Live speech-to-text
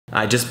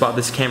I just bought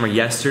this camera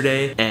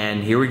yesterday,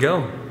 and here we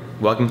go.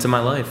 Welcome to my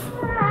life.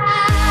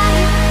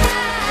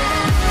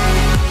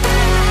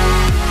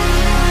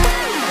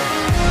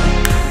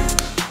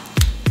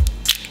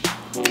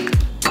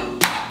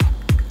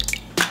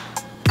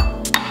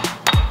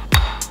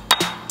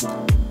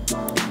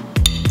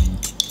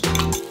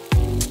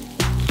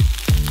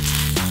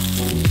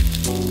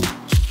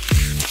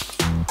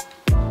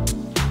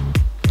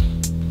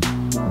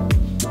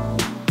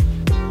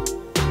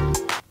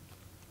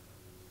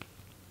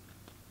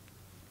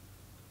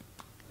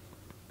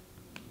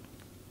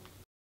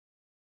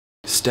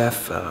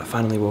 Steph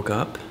finally woke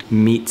up.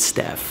 Meet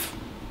Steph.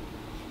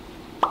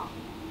 Hi,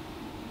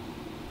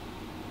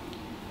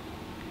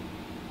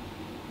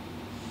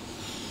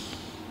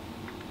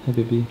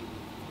 baby.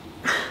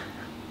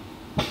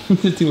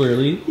 Is it too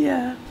early?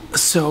 Yeah.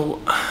 So,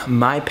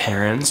 my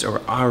parents,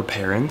 or our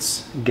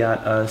parents, got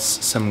us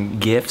some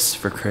gifts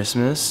for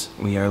Christmas.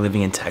 We are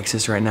living in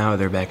Texas right now.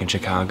 They're back in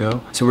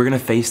Chicago. So we're gonna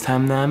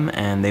FaceTime them,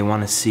 and they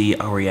wanna see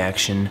our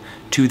reaction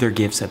to their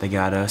gifts that they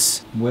got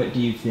us. What do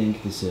you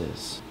think this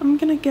is? I'm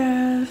gonna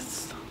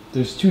guess.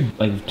 There's two,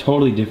 like,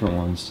 totally different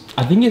ones.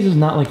 I think this is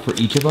not, like, for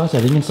each of us.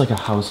 I think it's, like, a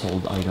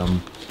household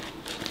item.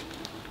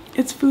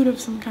 It's food of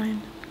some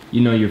kind.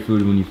 You know your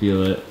food when you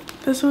feel it.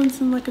 This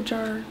one's in, like, a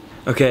jar.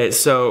 Okay,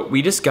 so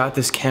we just got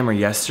this camera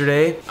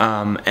yesterday,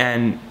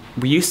 and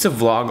we used to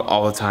vlog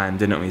all the time,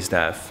 didn't we,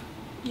 Steph?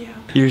 Yeah.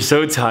 You're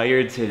so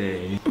tired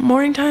today.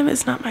 Morning time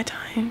is not my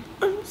time.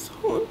 I'm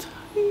so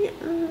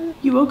tired.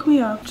 You woke me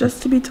up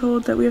just to be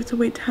told that we have to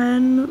wait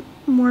 10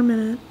 more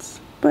minutes.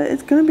 But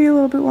it's gonna be a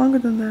little bit longer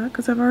than that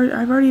because I've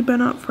already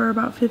been up for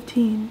about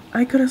 15.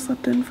 I could have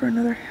slept in for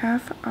another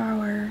half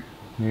hour.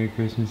 Merry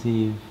Christmas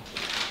Eve.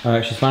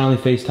 Alright, she's finally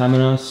FaceTiming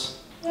us.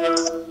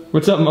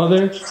 What's up,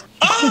 mother?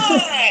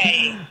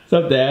 Hi! What's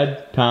up,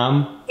 Dad?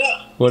 Tom?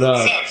 What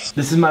up?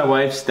 This is my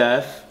wife,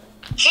 Steph.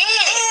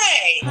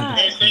 Hi!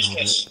 Merry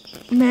Christmas.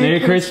 Merry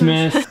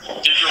Christmas. Did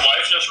your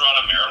wife just run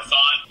a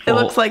marathon? It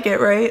looks like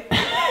it, right?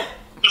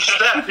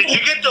 Steph, did you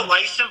get the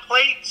license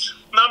plate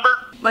number?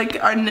 Like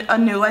a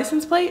new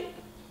license plate?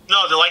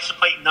 No, the license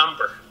plate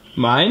number.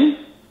 Mine?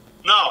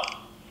 No.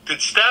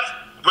 Did Steph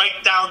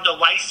write down the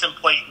license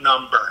plate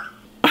number?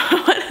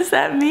 What does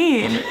that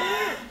mean?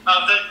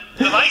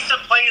 The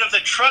license plate of the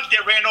truck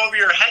that ran over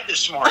your head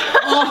this morning.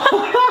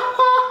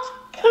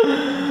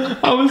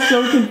 I was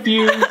so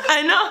confused.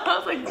 I know, I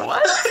was like,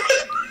 what?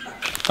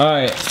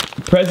 Alright,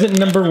 present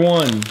number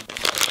 1. This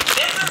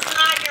is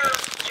not your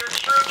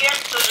true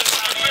gift, this is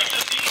not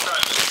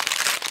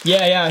it.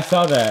 Yeah, I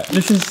saw that.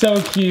 This is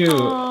so cute.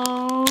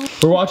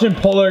 Aww. We're watching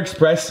Polar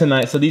Express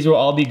tonight, so these will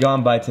all be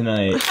gone by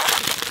tonight.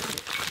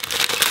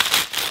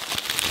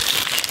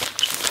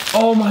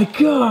 Oh my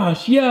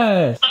gosh,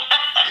 yes!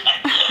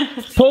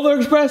 Polar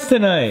Express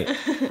tonight.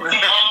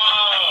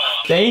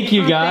 Thank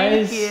you,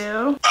 guys. Thank you.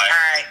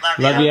 Alright,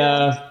 Love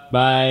ya.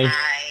 Bye.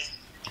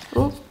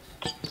 Bye. Oop.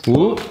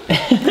 Whoop.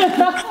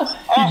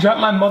 He dropped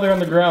my mother on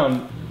the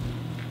ground.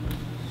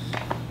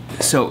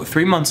 So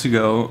 3 months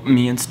ago,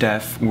 me and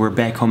Steph were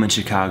back home in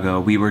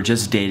Chicago. We were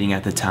just dating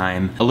at the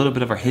time. A little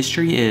bit of our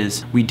history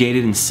is we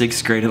dated in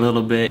 6th grade a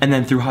little bit, and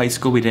then through high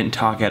school we didn't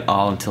talk at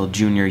all until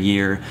junior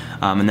year,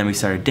 and then we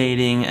started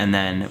dating, and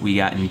then we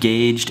got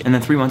engaged, and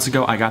then 3 months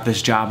ago I got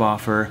this job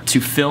offer to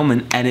film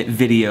and edit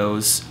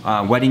videos,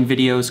 wedding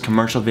videos,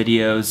 commercial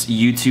videos,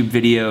 YouTube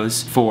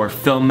videos for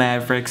Film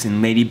Mavericks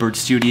and Ladybird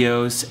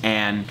Studios,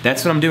 and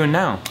that's what I'm doing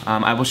now.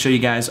 I will show you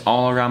guys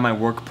all around my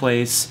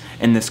workplace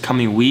in this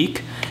coming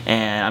week,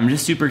 and I'm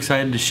just super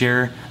excited to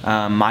share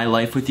my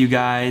life with you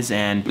guys,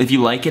 and if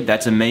you like it,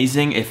 that's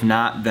amazing. If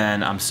not,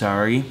 then I'm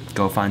sorry.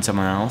 Go find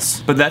someone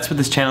else. But that's what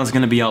this channel is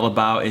going to be all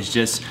about, is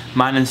just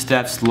mine and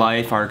Steph's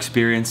life, our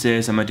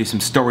experiences. I'm going to do some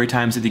story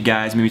times with you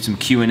guys, maybe some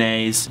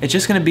Q&As. It's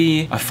just going to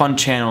be a fun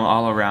channel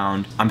all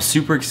around. I'm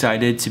super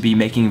excited to be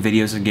making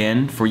videos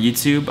again for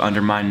YouTube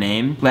under my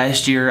name.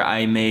 Last year,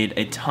 I made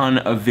a ton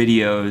of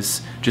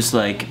videos, just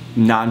like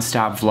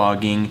non-stop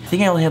vlogging. I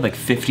think I only had like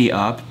 50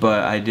 up,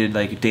 but I did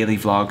like daily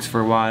vlogs for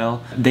a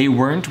while. They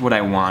weren't what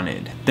I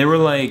wanted. They were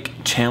like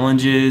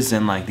challenges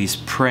and like these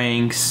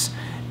pranks,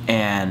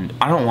 and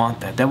I don't want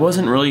that. That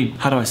wasn't really,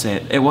 how do I say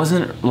it? It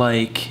wasn't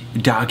like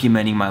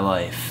documenting my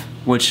life,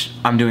 which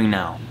I'm doing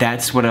now.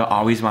 That's what I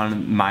always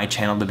wanted my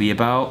channel to be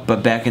about,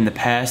 but back in the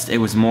past it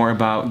was more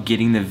about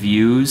getting the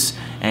views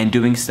and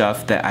doing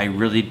stuff that I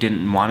really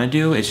didn't want to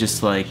do. It's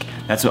just like,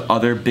 that's what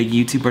other big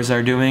YouTubers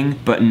are doing,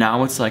 but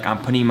now it's like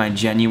I'm putting my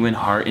genuine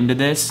heart into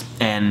this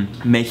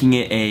and making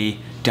it a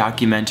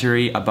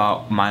documentary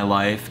about my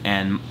life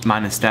and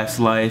mine and Steph's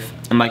life.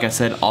 And like I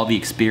said, all the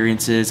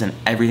experiences and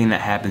everything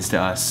that happens to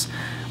us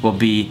will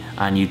be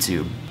on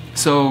YouTube.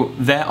 So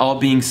that all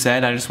being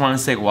said, I just want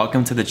to say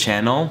welcome to the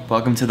channel,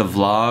 welcome to the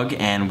vlog,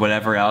 and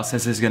whatever else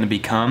this is going to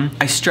become.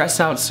 I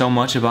stress out so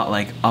much about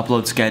like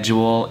upload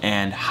schedule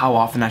and how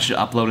often I should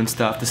upload and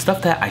stuff. The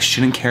stuff that I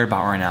shouldn't care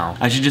about right now.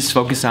 I should just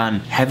focus on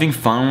having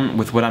fun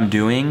with what I'm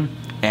doing,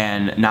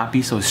 and not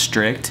be so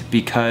strict,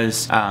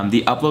 because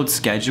the upload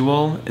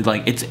schedule,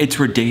 like it's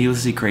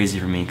ridiculously crazy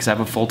for me because I have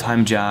a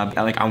full-time job.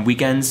 Like on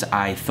weekends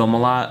I film a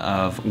lot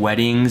of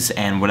weddings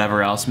and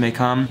whatever else may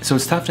come, so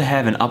it's tough to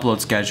have an upload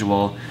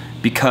schedule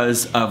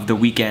because of the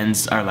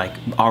weekends are like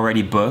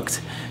already booked.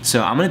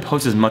 So I'm gonna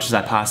post as much as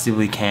I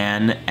possibly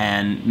can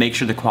and make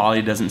sure the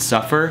quality doesn't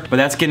suffer. But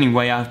that's getting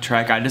way off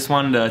track. I just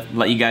wanted to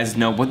let you guys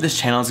know what this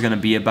channel is gonna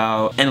be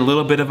about and a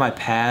little bit of my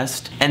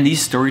past. And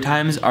these story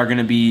times are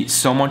gonna be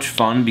so much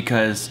fun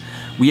because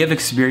we have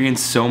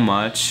experienced so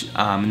much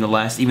in the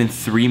last even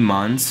 3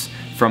 months,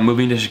 from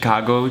moving to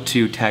Chicago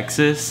to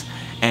Texas.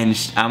 And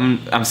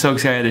I'm so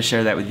excited to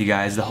share that with you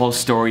guys, the whole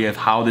story of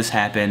how this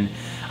happened.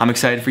 I'm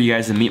excited for you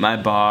guys to meet my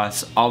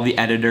boss, all the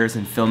editors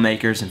and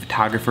filmmakers and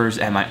photographers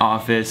at my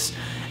office,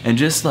 and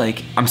just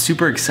like, I'm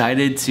super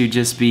excited to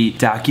just be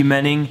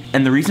documenting.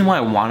 And the reason why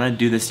I want to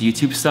do this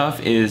YouTube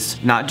stuff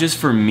is not just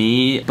for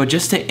me, but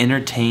just to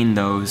entertain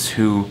those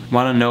who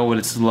want to know what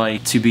it's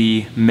like to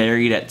be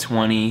married at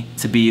 20,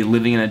 to be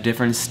living in a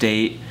different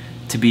state,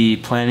 to be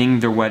planning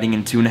their wedding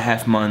in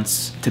 2.5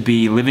 months, to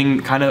be living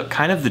kind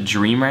of the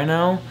dream right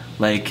now,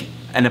 like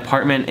an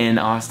apartment in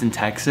Austin,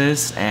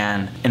 Texas,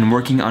 and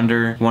working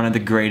under one of the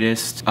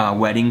greatest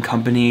wedding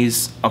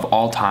companies of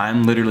all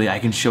time. Literally, I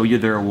can show you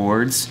their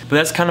awards. But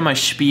that's kind of my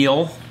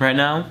spiel right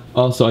now.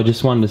 Also, I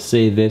just wanted to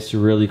say this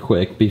really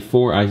quick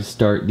before I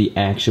start the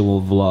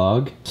actual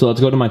vlog. So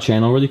let's go to my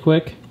channel really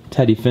quick,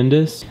 Teddy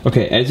Findysz.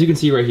 Okay, as you can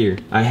see right here,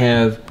 I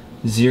have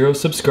 0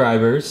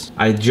 subscribers.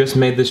 I just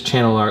made this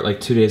channel art like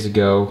 2 days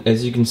ago.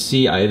 As you can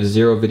see, I have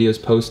 0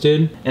 videos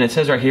posted. And it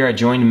says right here, I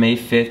joined May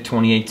 5th,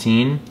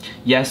 2018.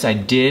 Yes, I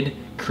did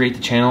create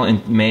the channel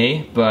in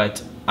May,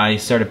 but I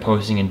started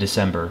posting in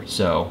December,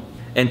 so.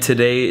 And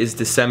today is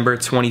December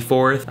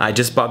 24th. I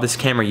just bought this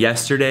camera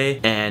yesterday,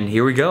 and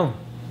here we go.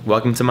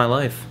 Welcome to my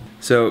life.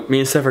 So me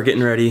and Steph are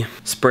getting ready,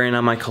 spraying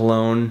on my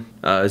cologne.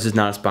 This is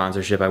not a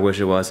sponsorship, I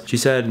wish it was. She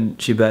said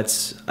she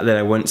bets that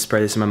I wouldn't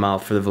spray this in my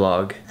mouth for the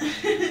vlog.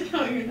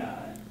 No, you're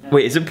not. No.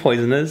 Wait, is it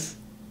poisonous?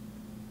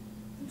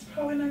 It's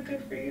probably not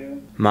good for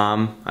you.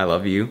 Mom, I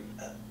love you.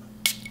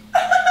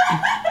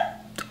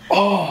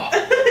 Oh!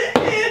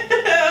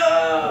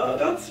 Ew,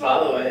 don't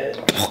swallow it.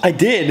 I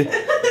did!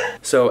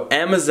 So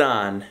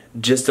Amazon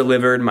just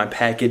delivered my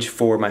package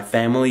for my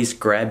family's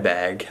grab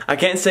bag. I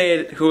can't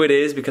say who it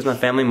is because my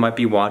family might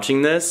be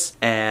watching this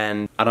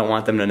and I don't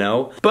want them to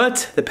know.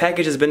 But the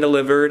package has been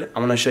delivered.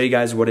 I'm gonna show you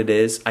guys what it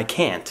is. I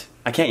can't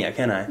yet,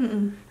 can I?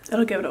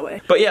 It'll give it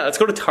away. But yeah, let's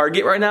go to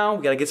Target right now.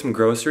 We gotta get some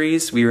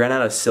groceries. We ran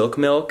out of silk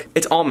milk.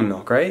 It's almond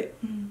milk, right?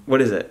 What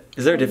is it?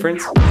 Is there a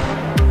difference? Are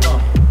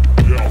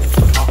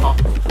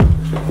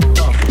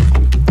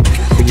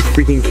you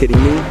freaking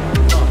kidding me?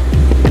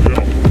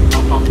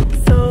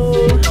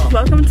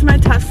 Welcome to my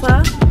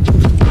Tesla.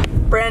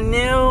 Brand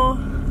new,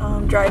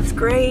 drives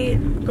great,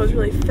 goes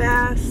really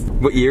fast.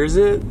 What year is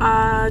it?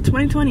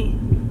 2020.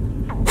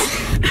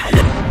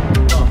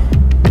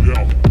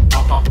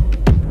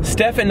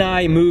 Steph and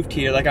I moved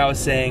here, like I was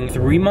saying,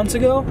 3 months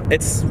ago.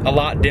 It's a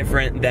lot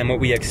different than what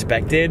we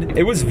expected.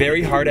 It was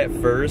very hard at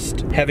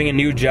first, having a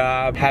new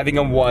job, having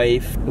a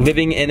wife,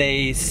 living in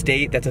a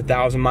state that's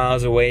 1,000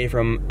 miles away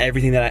from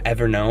everything that I've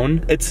ever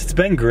known. It's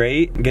been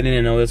great getting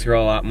to know this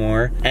girl a lot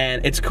more.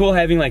 And it's cool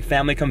having like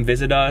family come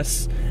visit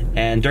us.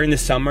 And during the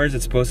summers,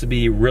 it's supposed to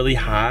be really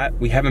hot.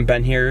 We haven't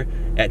been here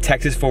at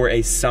Texas for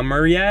a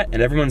summer yet,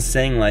 and everyone's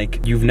saying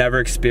like you've never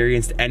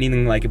experienced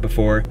anything like it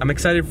before. I'm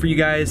excited for you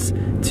guys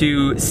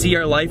to see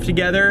our life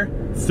together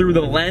through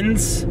the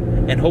lens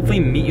and hopefully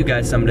meet you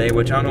guys someday,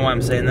 which I don't know why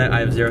I'm saying that. I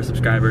have 0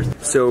 subscribers.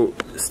 So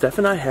Steph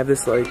and I have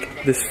this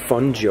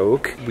fun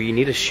joke. We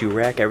need a shoe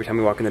rack every time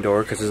we walk in the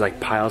door because there's like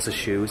piles of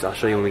shoes. I'll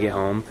show you when we get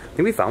home. I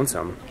think we found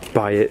some.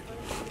 Buy it.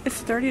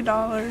 It's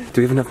 $30.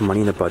 Do we have enough money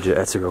in the budget?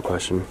 That's the real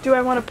question. Do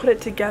I want to put it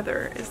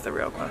together is the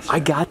real question. I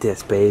got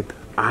this, babe.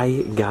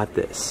 I got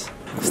this.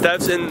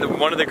 Steph's in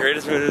one of the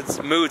greatest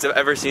moods I've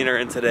ever seen her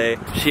in today.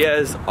 She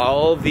has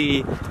all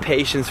the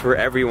patience for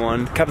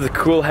everyone. Kept the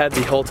cool head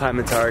the whole time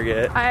in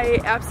Target. I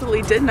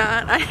absolutely did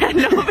not. I had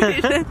no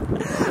patience.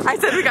 I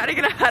said we gotta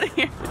get out of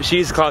here.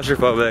 She's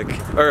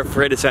claustrophobic, or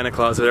afraid of Santa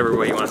Claus, whatever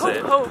way you want to say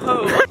it. Ho,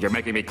 ho, ho. You're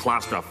making me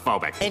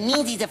claustrophobic. It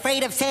means he's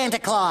afraid of Santa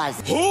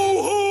Claus. Ho,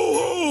 ho,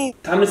 ho!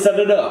 Time to set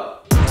it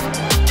up.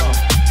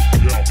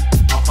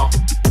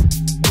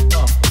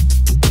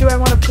 Do I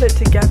want to put it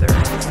together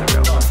is the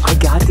real question. I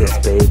got this,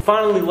 babe.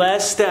 Finally,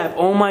 last step.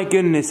 Oh my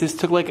goodness, this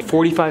took like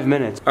 45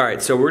 minutes. All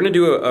right, so we're gonna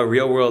do a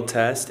real world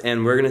test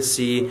and we're gonna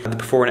see the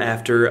before and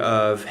after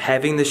of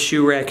having the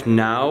shoe rack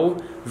now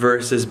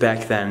versus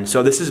back then.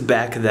 So this is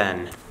back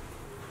then.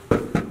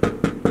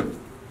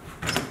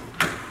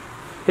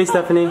 Hey,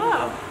 Stephanie.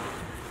 Oh,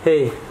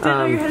 Hey. didn't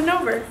know you're heading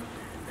over.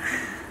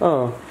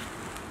 Oh.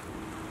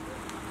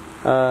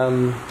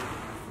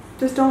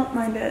 Just don't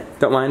mind it.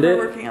 Don't mind it?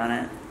 We're working on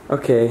it.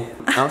 Okay,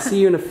 I'll see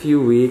you in a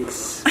few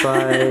weeks.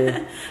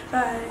 Bye.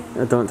 Bye.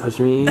 Don't touch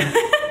me.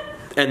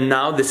 And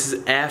now this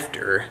is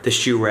after the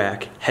shoe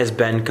rack has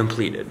been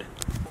completed.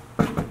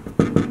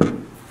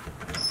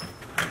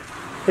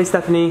 Hey,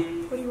 Stephanie.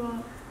 What do you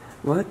want?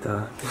 What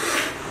the?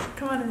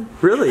 Come on in.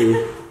 Really?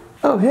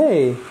 Oh,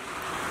 hey.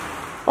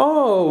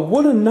 Oh,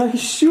 what a nice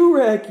shoe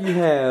rack you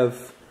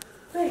have.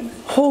 Thanks.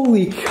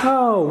 Holy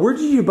cow, where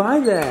did you buy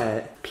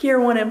that? Pier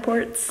 1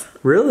 Imports.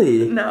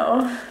 Really?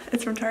 No,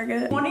 it's from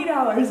Target.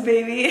 $20,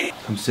 baby.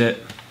 Come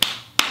sit.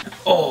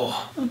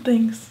 Oh. Oh,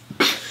 thanks.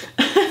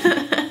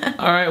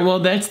 Alright, well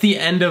that's the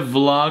end of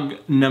vlog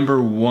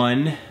number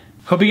 1.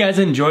 Hope you guys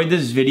enjoyed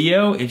this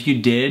video. If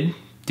you did,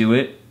 do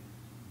it,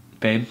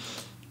 babe.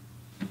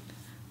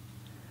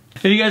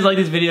 If you guys like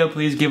this video,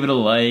 please give it a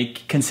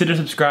like. Consider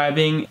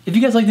subscribing. If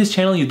you guys like this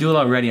channel, you do it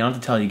already. I don't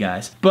have to tell you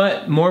guys.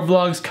 But more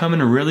vlogs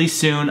coming really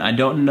soon. I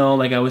don't know,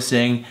 like I was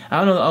saying, I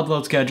don't know the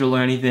upload schedule or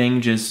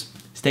anything. Just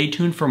stay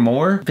tuned for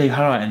more. Babe,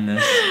 how do I end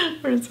this?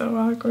 We're so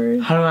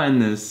awkward. How do I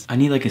end this? I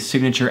need like a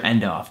signature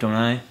end off, don't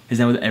I?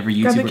 Isn't that what every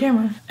YouTuber? Grab the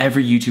camera.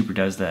 Every YouTuber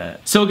does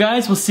that. So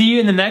guys, we'll see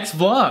you in the next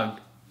vlog.